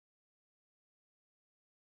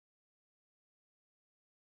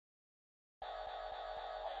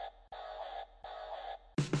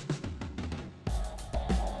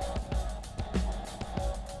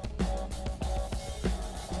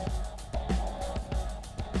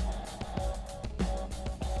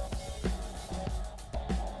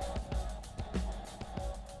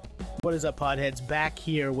What is up, Podheads? Back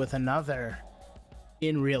here with another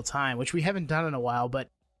in real time, which we haven't done in a while, but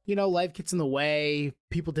you know, life gets in the way,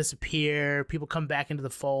 people disappear, people come back into the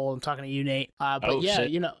fold. I'm talking to you, Nate. But yeah, shit.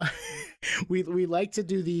 You know, we like to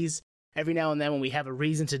do these every now and then when we have a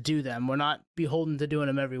reason to do them. We're not beholden to doing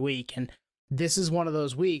them every week. And this is one of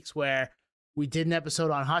those weeks where we did an episode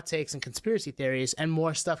on hot takes and conspiracy theories, and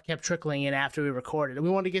more stuff kept trickling in after we recorded, and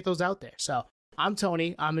we wanted to get those out there. So I'm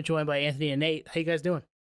Tony. I'm joined by Anthony and Nate. How you guys doing?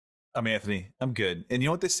 I'm Anthony. I'm good. And you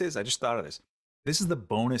know what this is? I just thought of this. This is the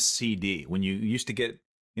bonus CD. When you used to get,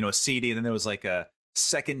 you know, a CD, and then there was like a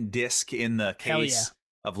second disc in the case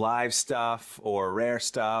of live stuff or rare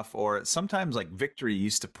stuff, or sometimes like Victory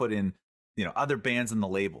used to put in, you know, other bands on the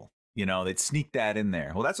label. You know, they'd sneak that in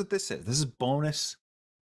there. Well, that's what this is. This is bonus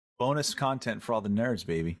content for all the nerds,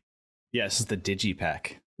 baby. Yeah, this is the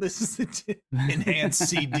digipack. This is the enhanced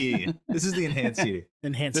CD. This is the enhanced CD.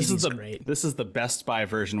 Enhanced CD is great. This is the Best Buy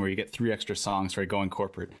version where you get 3 extra songs for going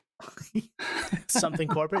corporate. Something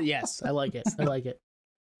corporate? Yes, I like it. I like it.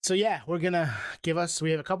 So yeah, we're gonna we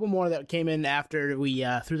have a couple more that came in after we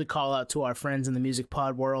threw the call out to our friends in the music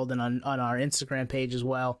pod world and on our Instagram page as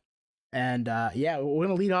well. And yeah, we're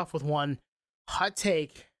gonna lead off with one hot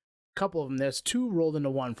take. A couple of them. There's 2 rolled into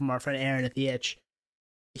one from our friend Aaron at the Itch.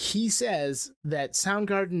 He says that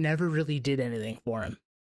Soundgarden never really did anything for him.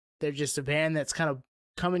 They're just a band that's kind of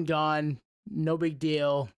come and gone, no big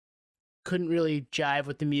deal. Couldn't really jive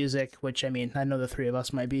with the music, which, I mean, I know the 3 of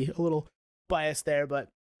us might be a little biased there, but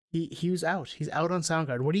he was out. He's out on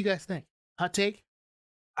Soundgarden. What do you guys think? Hot take?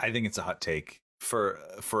 I think it's a hot take for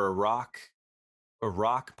a rock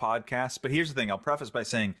podcast. But here's the thing. I'll preface by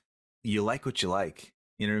saying you like what you like.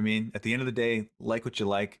 You know what I mean? At the end of the day, like what you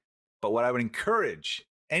like. But what I would encourage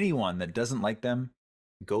anyone that doesn't like them,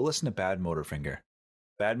 go listen to Bad Motorfinger.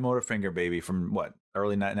 Bad Motorfinger, baby, from what,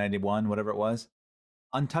 early 91, whatever it was.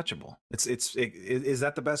 Untouchable. Is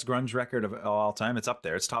that the best grunge record of all time? It's up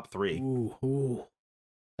there. It's top 3. Ooh.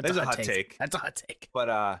 That's a hot take. That's a hot take. But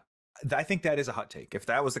I think that is a hot take. If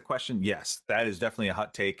that was the question, yes, that is definitely a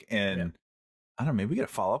hot take. And I don't know, maybe we got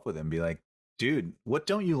to follow up with him and be like, dude, what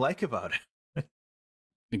don't you like about it?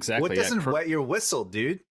 Exactly. What doesn't wet your whistle,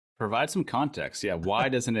 dude? Provide some context. Yeah, why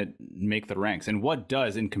doesn't it make the ranks, and what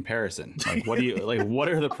does in comparison? Like, what do you like? What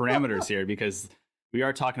are the parameters here? Because we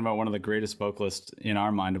are talking about one of the greatest vocalists in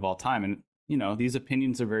our mind of all time, and you know these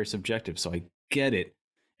opinions are very subjective. So I get it.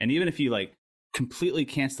 And even if you like completely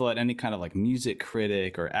cancel out any kind of like music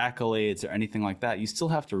critic or accolades or anything like that, you still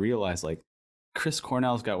have to realize like Chris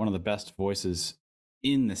Cornell's got one of the best voices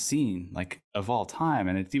in the scene, like of all time,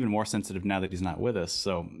 and it's even more sensitive now that he's not with us.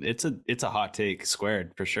 So it's a hot take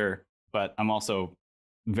squared for sure. But I'm also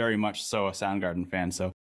very much so a Soundgarden fan, so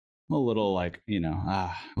I'm a little like, you know,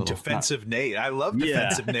 defensive Nate. I love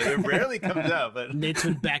defensive Nate. It rarely comes out, but Nate's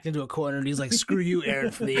been backed into a corner and he's like, "Screw you, Aaron,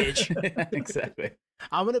 for the Itch." Exactly.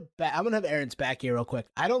 I'm gonna have Aaron's back here real quick.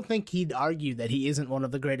 I don't think he'd argue that he isn't one of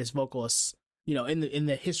the greatest vocalists, you know, in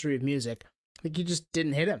the history of music. I think he just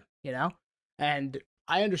didn't hit him, you know, and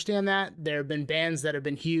I understand that. There have been bands that have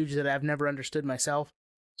been huge that I've never understood myself,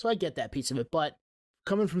 so I get that piece of it. But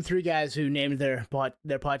coming from 3 guys who named their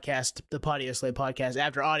podcast the Podioslave podcast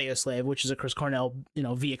after Audioslave, which is a Chris Cornell, you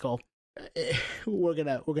know, vehicle, we're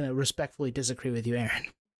gonna respectfully disagree with you, Aaron.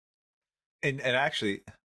 And actually,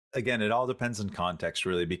 again, it all depends on context,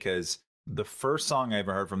 really, because the first song I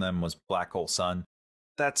ever heard from them was Black Hole Sun.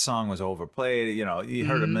 That song was overplayed. You know, you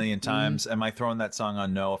heard a million times. Am I throwing that song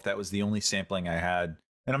on? No, if that was the only sampling I had.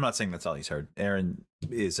 And I'm not saying that's all he's heard. Aaron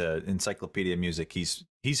is an encyclopedia of music.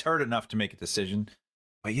 He's heard enough to make a decision.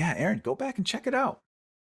 But yeah, Aaron, go back and check it out.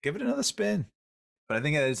 Give it another spin. But I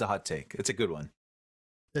think that is a hot take. It's a good one.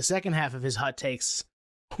 The second half of his hot takes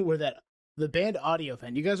were that the band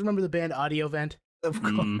Audiovent. You guys remember the band Audiovent? Of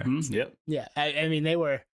course. Yep. Yeah. I mean, they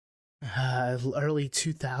were early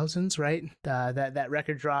 2000s, right? That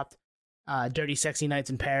record dropped. Dirty Sexy Nights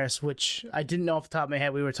in Paris, which I didn't know off the top of my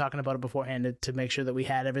head. We were talking about it beforehand to make sure that we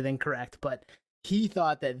had everything correct, but he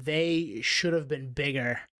thought that they should have been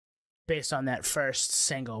bigger based on that first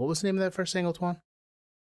single. What was the name of that first single, Twan?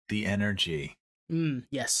 The Energy.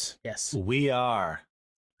 Yes. We are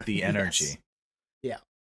the energy. Yes. Yeah.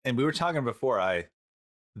 And we were talking before,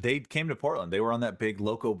 they came to Portland. They were on that big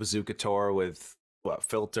Loco Bazooka tour with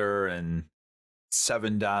Filter and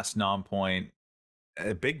Seven Dust, Nonpoint.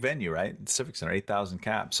 A big venue, right? Civic Center, 8,000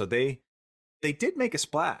 caps. So they did make a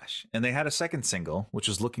splash, and they had a second single, which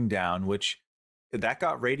was Looking Down, which that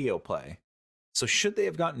got radio play. So should they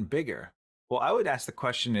have gotten bigger? Well, I would ask the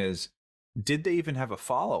question is, did they even have a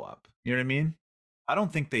follow-up? You know what I mean? I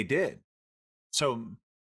don't think they did. So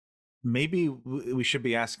maybe we should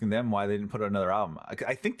be asking them why they didn't put out another album.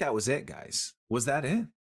 I think that was it, guys. Was that it?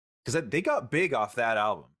 Because they got big off that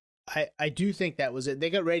album. I do think that was it. They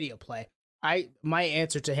got radio play. My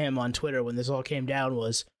answer to him on Twitter when this all came down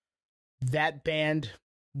was that band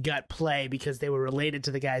got play because they were related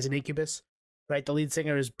to the guys in Incubus, right? The lead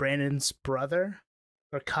singer is Brandon's brother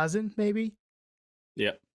or cousin, maybe.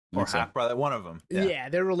 Yep. Or half brother, one of them. Yeah,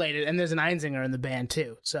 they're related, and there's an Einzinger in the band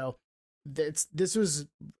too. So this was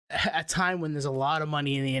a time when there's a lot of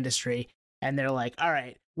money in the industry, and they're like, all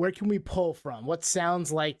right, where can we pull from? What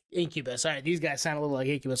sounds like Incubus? All right, these guys sound a little like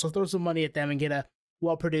Incubus. Let's throw some money at them and get a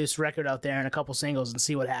well-produced record out there and a couple singles and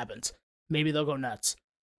see what happens. Maybe they'll go nuts.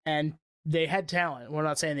 And they had talent. We're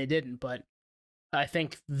not saying they didn't, but I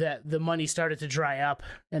think that the money started to dry up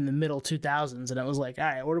in the middle 2000s, and it was like, all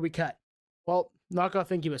right, where do we cut? Well, Knock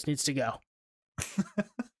Off Incubus needs to go.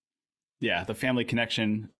 Yeah, the family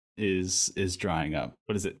connection is drying up.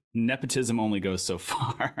 What is it? Nepotism only goes so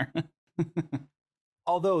far.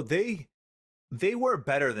 Although they were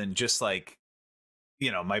better than just like,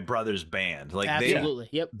 my brother's band. Like absolutely,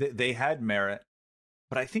 they had merit,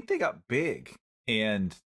 but I think they got big,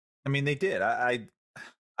 and I mean they did. I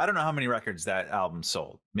don't know how many records that album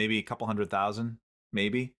sold. Maybe a couple 100,000.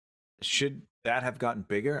 Maybe. Should that have gotten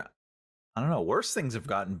bigger? I don't know. Worse things have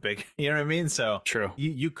gotten bigger. You know what I mean? So true.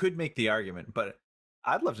 You could make the argument, but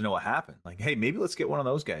I'd love to know what happened. Like, hey, maybe let's get one of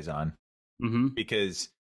those guys on, because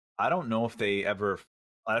I don't know if they ever.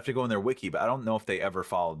 I'd have to go in their wiki, but I don't know if they ever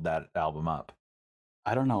followed that album up.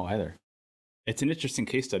 I don't know either. It's an interesting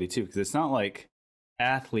case study too, because it's not like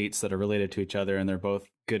athletes that are related to each other and they're both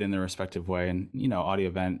good in their respective way. And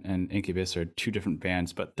Audiovent and Incubus are two different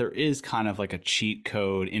bands, but there is kind of like a cheat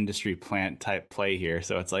code industry plant type play here.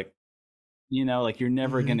 So it's like, like you're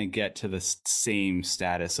never going to get to the same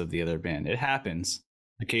status of the other band. It happens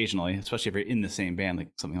occasionally, especially if you're in the same band, like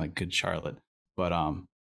something like Good Charlotte. But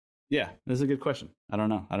yeah, this is a good question. I don't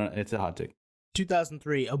know. It's a hot take.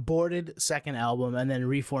 2003 aborted second album, and then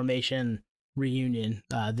reformation reunion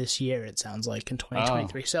this year. It sounds like in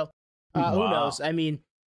 2023. So who knows? I mean,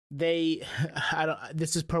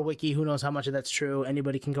 this is per wiki. Who knows how much of that's true?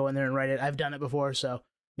 Anybody can go in there and write it. I've done it before, so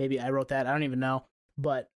maybe I wrote that. I don't even know.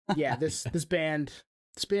 But yeah, this band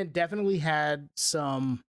definitely had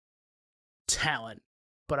some talent,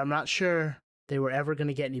 but I'm not sure they were ever going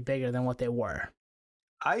to get any bigger than what they were.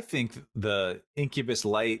 I think the Incubus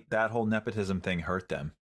Light, that whole nepotism thing hurt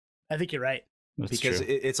them. I think you're right. That's because true.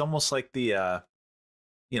 it's almost like the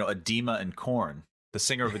Edema and Korn. The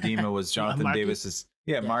singer of Edema was Jonathan Davis's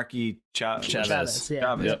Marky Chavez.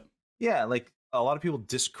 Yep. Yeah, like a lot of people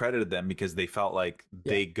discredited them because they felt like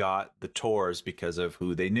they got the tours because of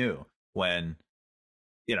who they knew, when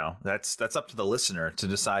that's up to the listener to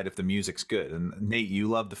decide if the music's good. And Nate, you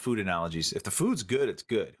love the food analogies. If the food's good, it's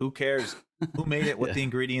good. Who cares who made it, what the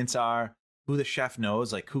ingredients are, who the chef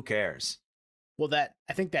knows? Like, who cares? Well,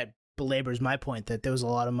 I think that belabors my point that there was a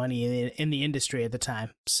lot of money in the industry at the time.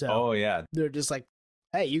 So they're just like,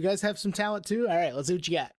 hey, you guys have some talent too? All right, let's see what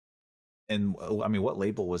you got. And I mean, what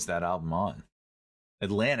label was that album on?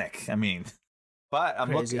 Atlantic. I mean, but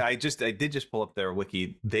I'm looking. I did just pull up their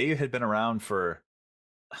wiki. They had been around for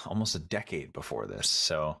almost a decade before this.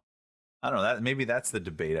 So I don't know. That maybe that's the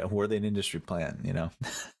debate. Were they an industry plan?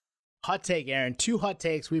 Hot take, Aaron. 2 hot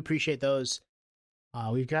takes. We appreciate those.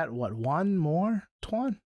 We've got one more,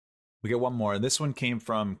 Twan? We got one more. This one came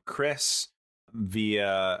from Chris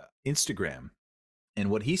via Instagram. And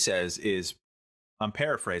what he says is, I'm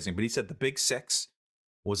paraphrasing, but he said the Big Six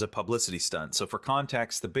was a publicity stunt. So for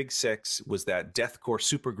context, the Big Six was that deathcore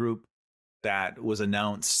supergroup that was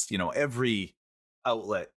announced, every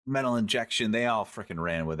outlet, Metal Injection, they all freaking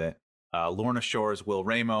ran with it. Lorna Shore's Will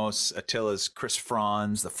Ramos, Attila's Chris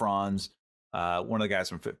Franz, the Franz, one of the guys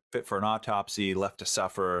from Fit for an Autopsy, Left to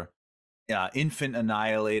Suffer, Infant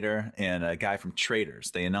Annihilator, and a guy from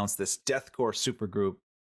Traitors. They announced this deathcore supergroup,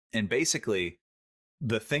 and basically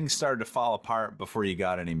the thing started to fall apart before you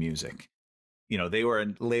got any music. They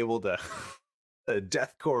were labeled a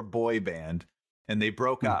deathcore boy band, and they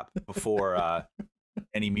broke up before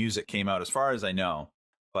any music came out, as far as I know.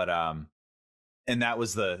 But and that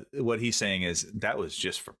was what he's saying is that was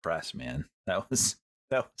just for press, man. That was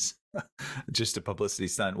just a publicity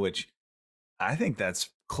stunt, which I think that's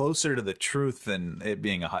closer to the truth than it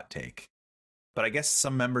being a hot take. But I guess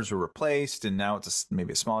some members were replaced, and now it's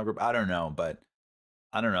maybe a smaller group. I don't know, but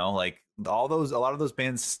I don't know. Like a lot of those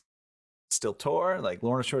bands still tour. Like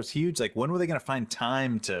Lorna Shore's huge. Like, when were they going to find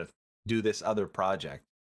time to do this other project?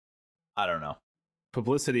 I don't know.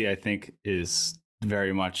 Publicity, I think, is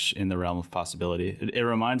very much in the realm of possibility. It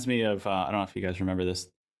reminds me of, I don't know if you guys remember this,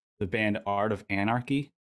 the band Art of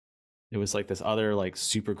Anarchy. It was like this other like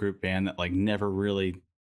super group band that like never really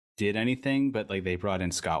did anything, but like they brought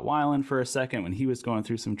in Scott Weiland for a second when he was going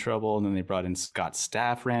through some trouble, and then they brought in Scott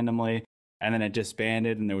Staff randomly, and then it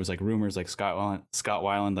disbanded, and there was like rumors like Scott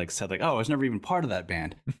Weiland like said like, oh, I was never even part of that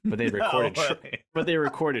band, but they recorded but they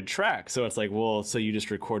recorded tracks. So it's like, well, so you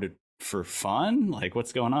just recorded for fun? Like,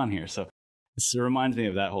 what's going on here? So this reminds me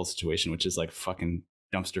of that whole situation, which is like fucking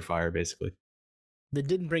dumpster fire basically. They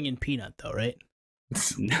didn't bring in Peanut though, right?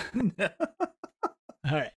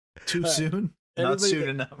 All right. Too soon? Not soon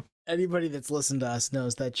enough. Anybody that's listened to us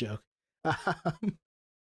knows that joke.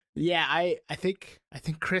 Yeah, I think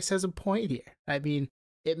Chris has a point here. I mean,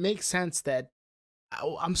 it makes sense that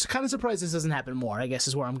I'm kind of surprised this doesn't happen more, I guess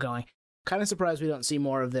is where I'm going. Kind of surprised we don't see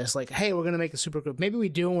more of this. Like, hey, we're going to make a supergroup. Maybe we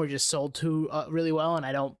do and we're just sold to really well and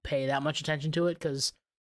I don't pay that much attention to it because,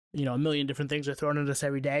 you know, a million different things are thrown at us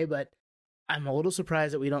every day. But I'm a little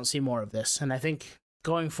surprised that we don't see more of this. And I think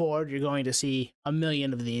going forward, you're going to see a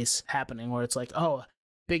million of these happening where it's like, oh,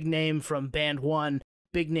 big name from band 1,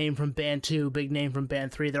 big name from band 2, big name from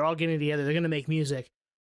band 3. They're all getting together. They're going to make music.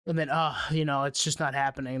 And then, you know, it's just not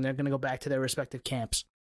happening. They're going to go back to their respective camps.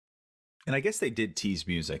 And I guess they did tease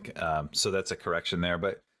music, so that's a correction there.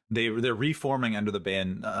 But they're reforming under the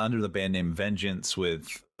band name Vengeance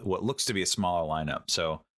with what looks to be a smaller lineup.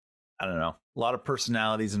 So I don't know, a lot of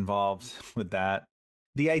personalities involved with that.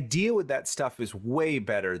 The idea with that stuff is way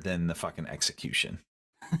better than the fucking execution.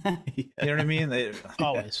 Yeah. You know what I mean?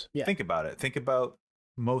 Always. Yeah. Think about it. Think about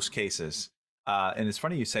most cases. And it's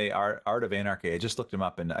funny you say Art of Anarchy. I just looked him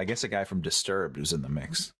up, and I guess a guy from Disturbed was in the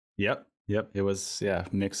mix. Yep. It was a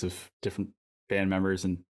mix of different band members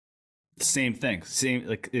and same thing. Same,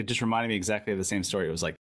 like it just reminded me exactly of the same story. It was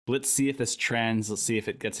like, let's see if this trends, let's see if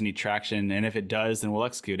it gets any traction, and if it does, then we'll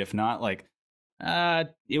execute. If not, like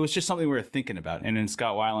it was just something we were thinking about. And in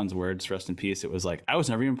Scott Weiland's words, rest in peace, it was like, I was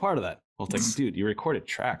never even part of that. Well, it's like, dude, you recorded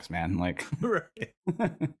tracks, man. Like, right.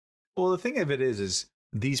 Well, the thing of it is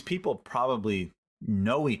these people probably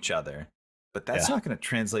know each other, but that's not going to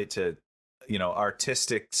translate to, you know,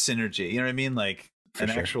 artistic synergy. You know what I mean? Like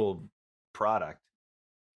actual product.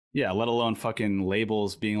 Yeah, let alone fucking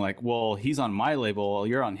labels being like, well, he's on my label,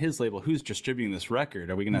 you're on his label. Who's distributing this record?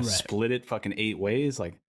 Are we going to split it fucking 8 ways?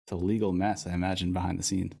 Like, it's a legal mess, I imagine, behind the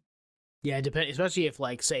scenes. Yeah, especially if,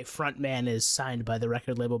 like, say, frontman is signed by the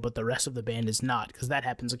record label, but the rest of the band is not, because that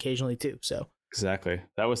happens occasionally too. So exactly,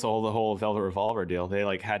 that was the whole Velvet Revolver deal. They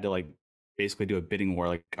like had to like basically do a bidding war.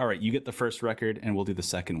 Like, all right, you get the first record, and we'll do the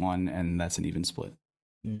second one, and that's an even split.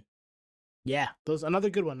 Yeah, another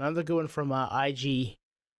good one from IG.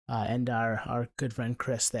 And our good friend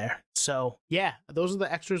Chris there. So yeah, those are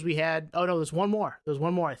the extras we had. Oh no, there's one more.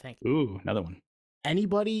 I think. Ooh, another one.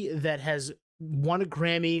 Anybody that has won a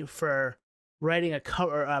Grammy for writing a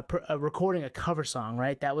cover, recording a cover song,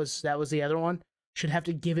 right? That was the other one. Should have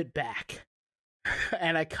to give it back,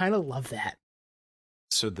 and I kind of love that.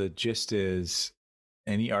 So the gist is,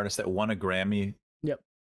 any artist that won a Grammy,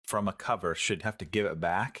 from a cover should have to give it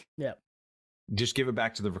back. Yep. Just give it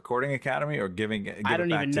back to the Recording Academy, or I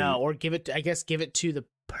don't even know, or give it to the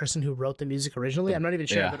person who wrote the music originally. I'm not even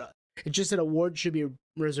sure, but it just said award should be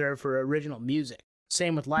reserved for original music.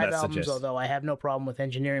 Same with live albums, although I have no problem with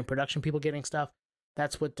engineering, production people getting stuff.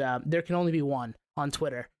 That's what there can only be one on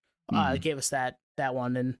Twitter. Gave us that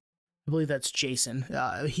one, and I believe that's Jason.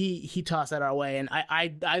 He tossed that our way, and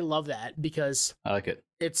I love that because I like it.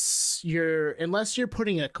 It's unless you're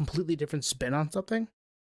putting a completely different spin on something.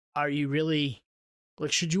 Are you really,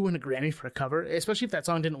 like, should you win a Grammy for a cover? Especially if that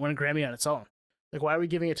song didn't win a Grammy on its own. Like, why are we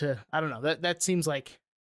giving it to, I don't know, that seems like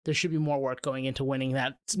there should be more work going into winning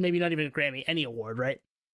that. Maybe not even a Grammy, any award, right?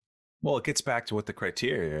 Well, it gets back to what the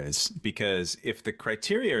criteria is, because if the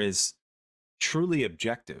criteria is truly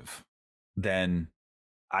objective, then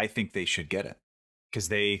I think they should get it.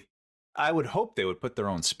 Because I would hope they would put their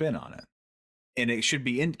own spin on it. And it should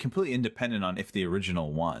be completely independent on if the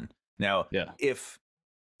original won. Now,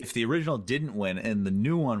 if the original didn't win and the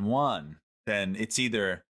new one won, then it's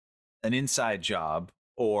either an inside job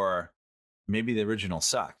or maybe the original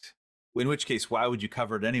sucked. In which case, why would you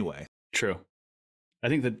cover it anyway? True. I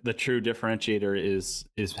think that the true differentiator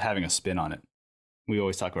is having a spin on it. We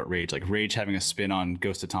always talk about Rage. Like, Rage having a spin on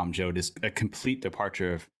Ghost of Tom Joad is a complete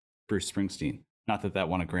departure of Bruce Springsteen. Not that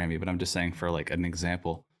won a Grammy, but I'm just saying for like an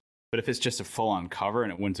example. But if it's just a full-on cover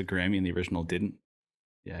and it wins a Grammy and the original didn't,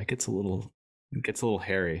 it gets a little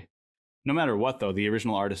hairy. No matter what, though, the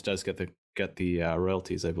original artist does get the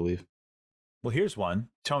royalties, I believe. Well, here's one.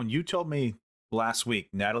 Tone, you told me last week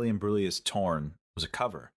Natalie Imbruglia's Torn was a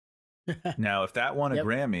cover. Now, if that won a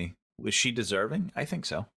Grammy, was she deserving? I think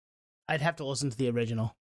so. I'd have to listen to the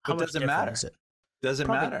original. But doesn't matter. Doesn't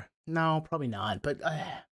matter. No, probably not. But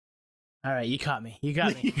all right, you caught me. You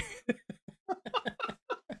got me.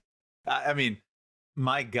 I mean,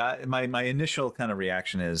 my initial kind of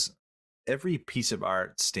reaction is every piece of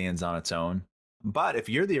art stands on its own. But if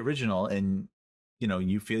you're the original and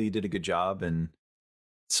you feel you did a good job, and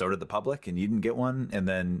so did the public, and you didn't get one, and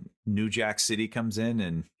then New Jack City comes in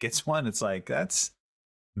and gets one, it's like,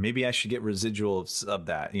 maybe I should get residuals of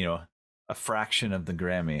that, a fraction of the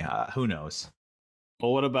Grammy. Who knows?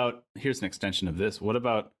 Well, what about, here's an extension of this. What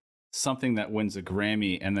about something that wins a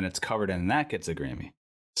Grammy and then it's covered and that gets a Grammy?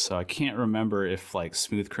 So I can't remember if like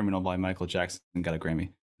Smooth Criminal by Michael Jackson got a Grammy.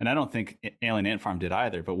 And I don't think Alien Ant Farm did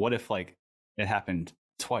either. But what if like it happened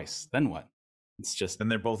twice? Then what? It's just... And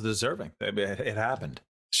they're both deserving. It happened.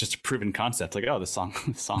 It's just a proven concept. Like, oh, the song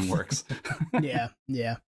works. Yeah.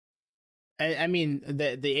 I mean,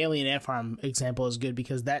 the Alien Ant Farm example is good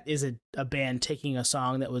because that is a band taking a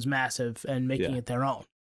song that was massive and making it their own.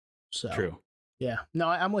 So true. Yeah. No,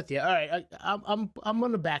 I'm with you. All right, I'm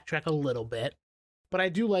going to backtrack a little bit, but I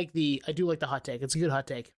do like the hot take. It's a good hot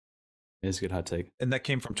take. It is a good hot take. And that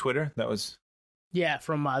came from Twitter. That was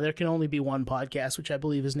from There Can Only Be One podcast, which I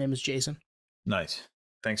believe his name is Jason. Nice.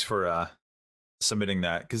 Thanks for submitting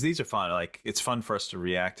that, because these are fun. Like, it's fun for us to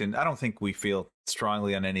react, and I don't think we feel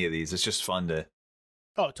strongly on any of these. It's just fun to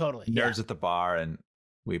totally nerds at the bar, and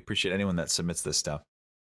we appreciate anyone that submits this stuff.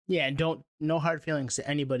 Yeah, and no hard feelings to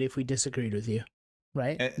anybody if we disagreed with you,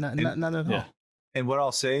 right? None at all. And what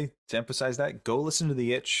I'll say to emphasize that, go listen to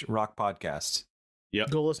the Itch Rock podcast. Yep.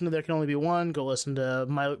 Go listen to There Can Only Be One. Go listen to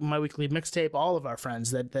my weekly mixtape. All of our friends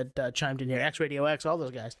that chimed in here, X Radio X, all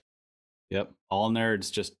those guys. Yep. All nerds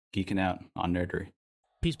just geeking out on nerdery.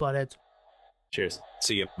 Peace, bloodheads. Cheers.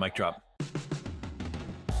 See you. Mic drop.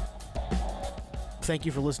 Thank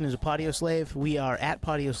you for listening to Podioslave. We are at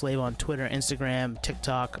Podioslave on Twitter, Instagram,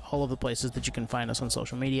 TikTok, all of the places that you can find us on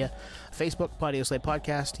social media. Facebook, Podioslave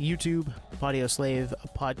Podcast. YouTube, Podioslave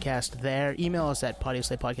Podcast there. Email us at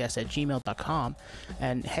podioslavepodcast@gmail.com.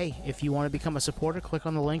 And hey, if you want to become a supporter, click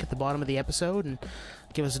on the link at the bottom of the episode and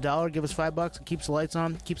give us $1, give us $5. It keeps the lights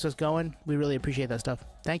on, keeps us going. We really appreciate that stuff.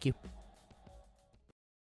 Thank you.